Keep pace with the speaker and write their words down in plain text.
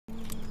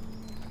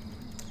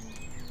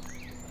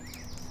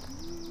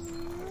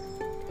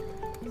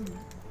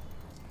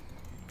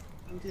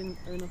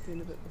Are we not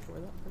doing a bit before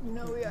that?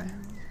 No, we are.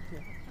 Yeah.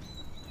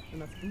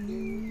 And that's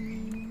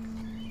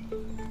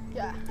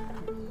Yeah.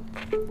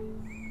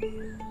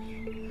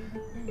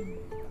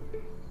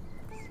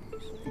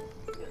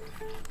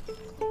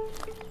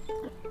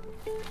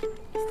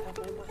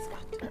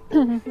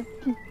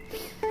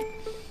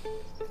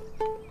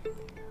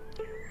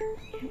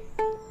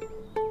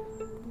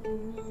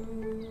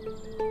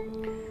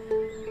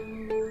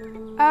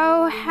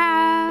 Oh,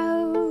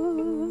 how,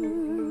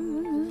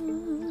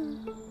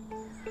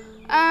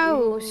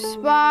 oh,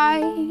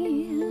 spy,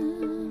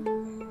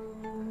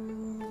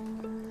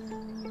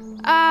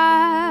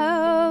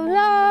 I've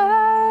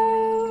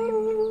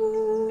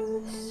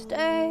lost it.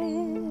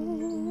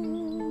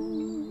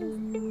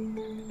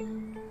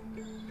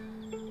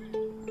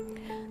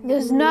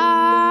 There's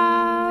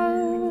nothing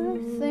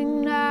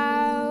now.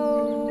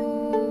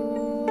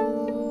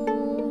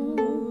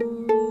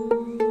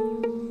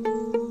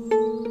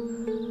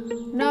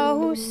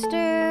 No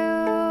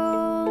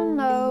still,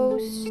 no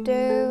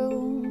still.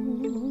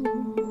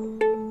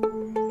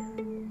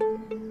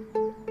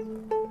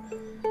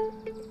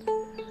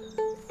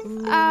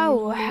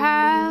 Oh,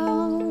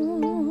 how,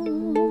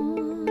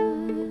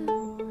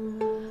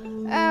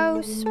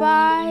 oh,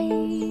 spy,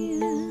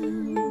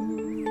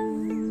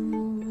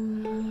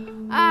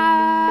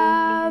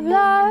 I've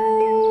lost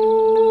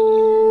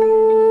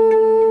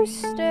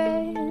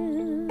it.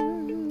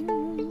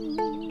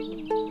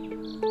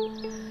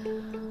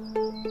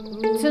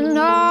 To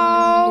know,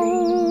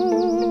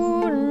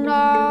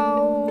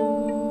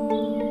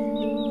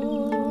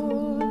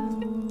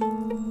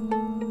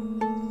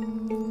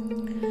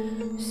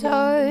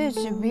 such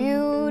a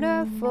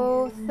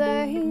beautiful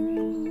thing.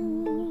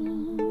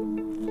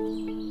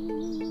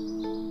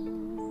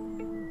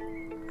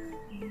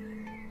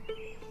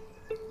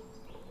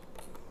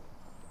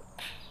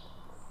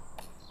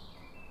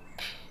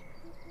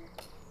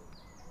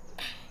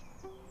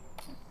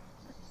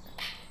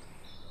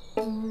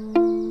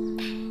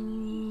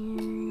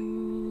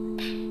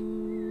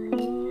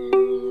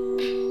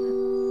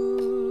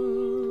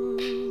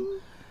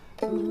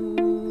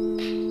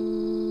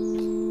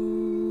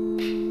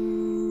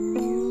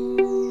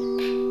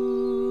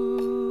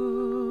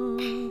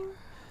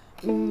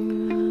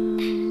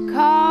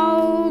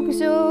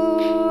 Cogs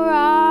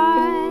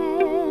Awry,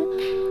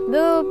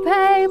 the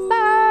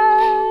paperless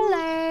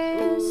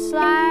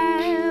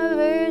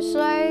lavish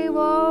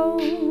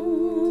labels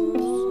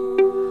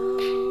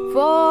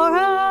for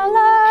all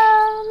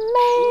of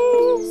me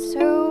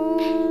who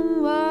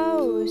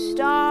most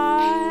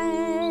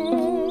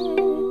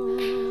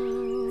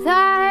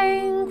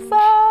thankfully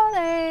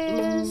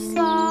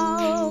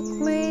lock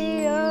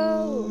me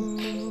up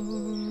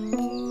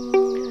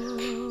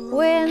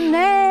when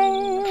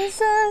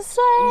there's a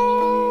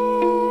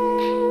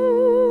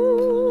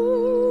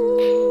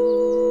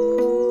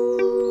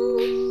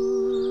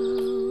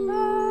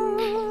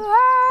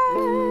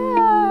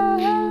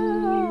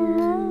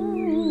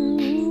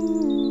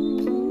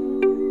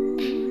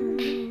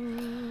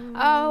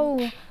oh,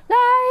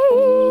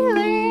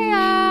 lately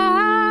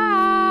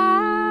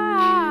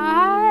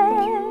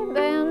I've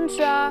been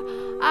trying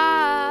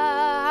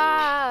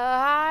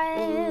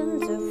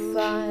to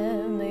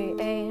find the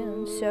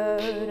answer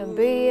to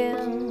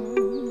being.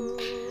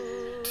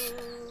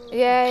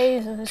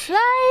 Yes,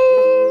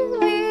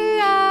 lately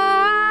I've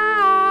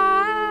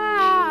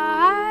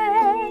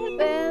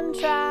been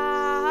trying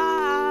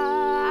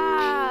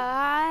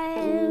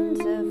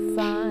to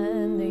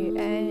find the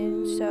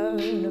answer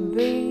to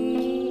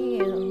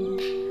being.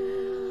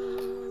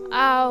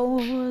 Oh,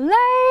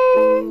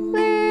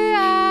 lately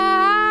I've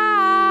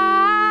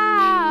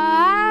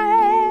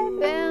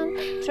been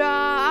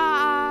trying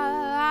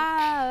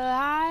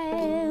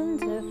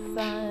to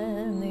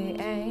find the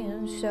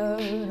answer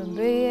to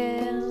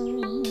being.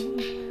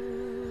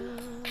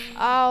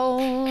 Oh,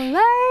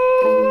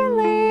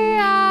 lately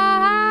I've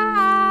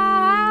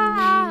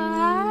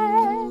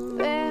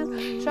been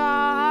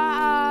trying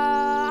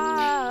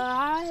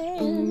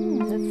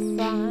to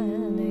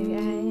find the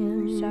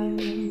answer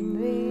to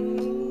being.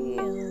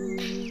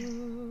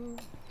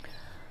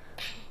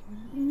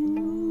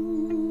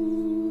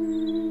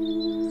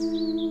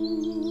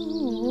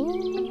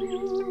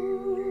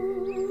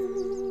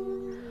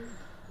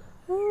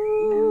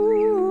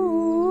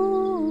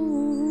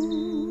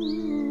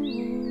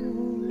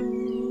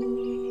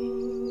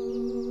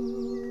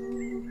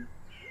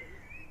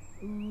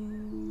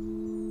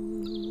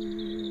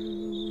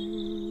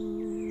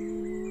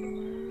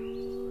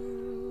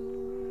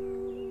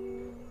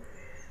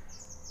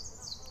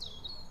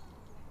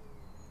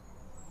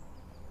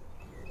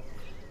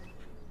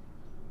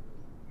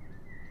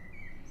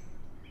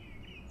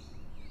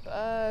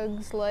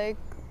 Bugs like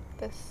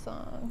this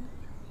song.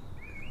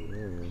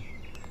 Yeah.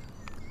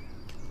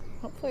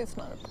 Hopefully it's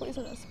not a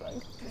poisonous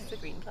bug. It's a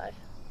green fly.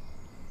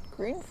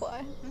 Green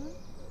fly? Mm-hmm.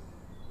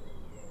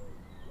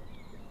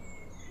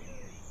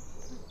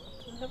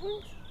 Does it have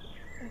wings?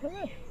 I don't know.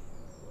 I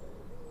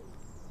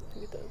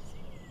think it does.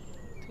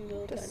 Two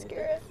little Just tiny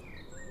scare it. things.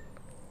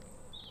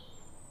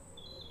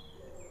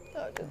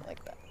 Oh, it didn't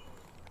like that.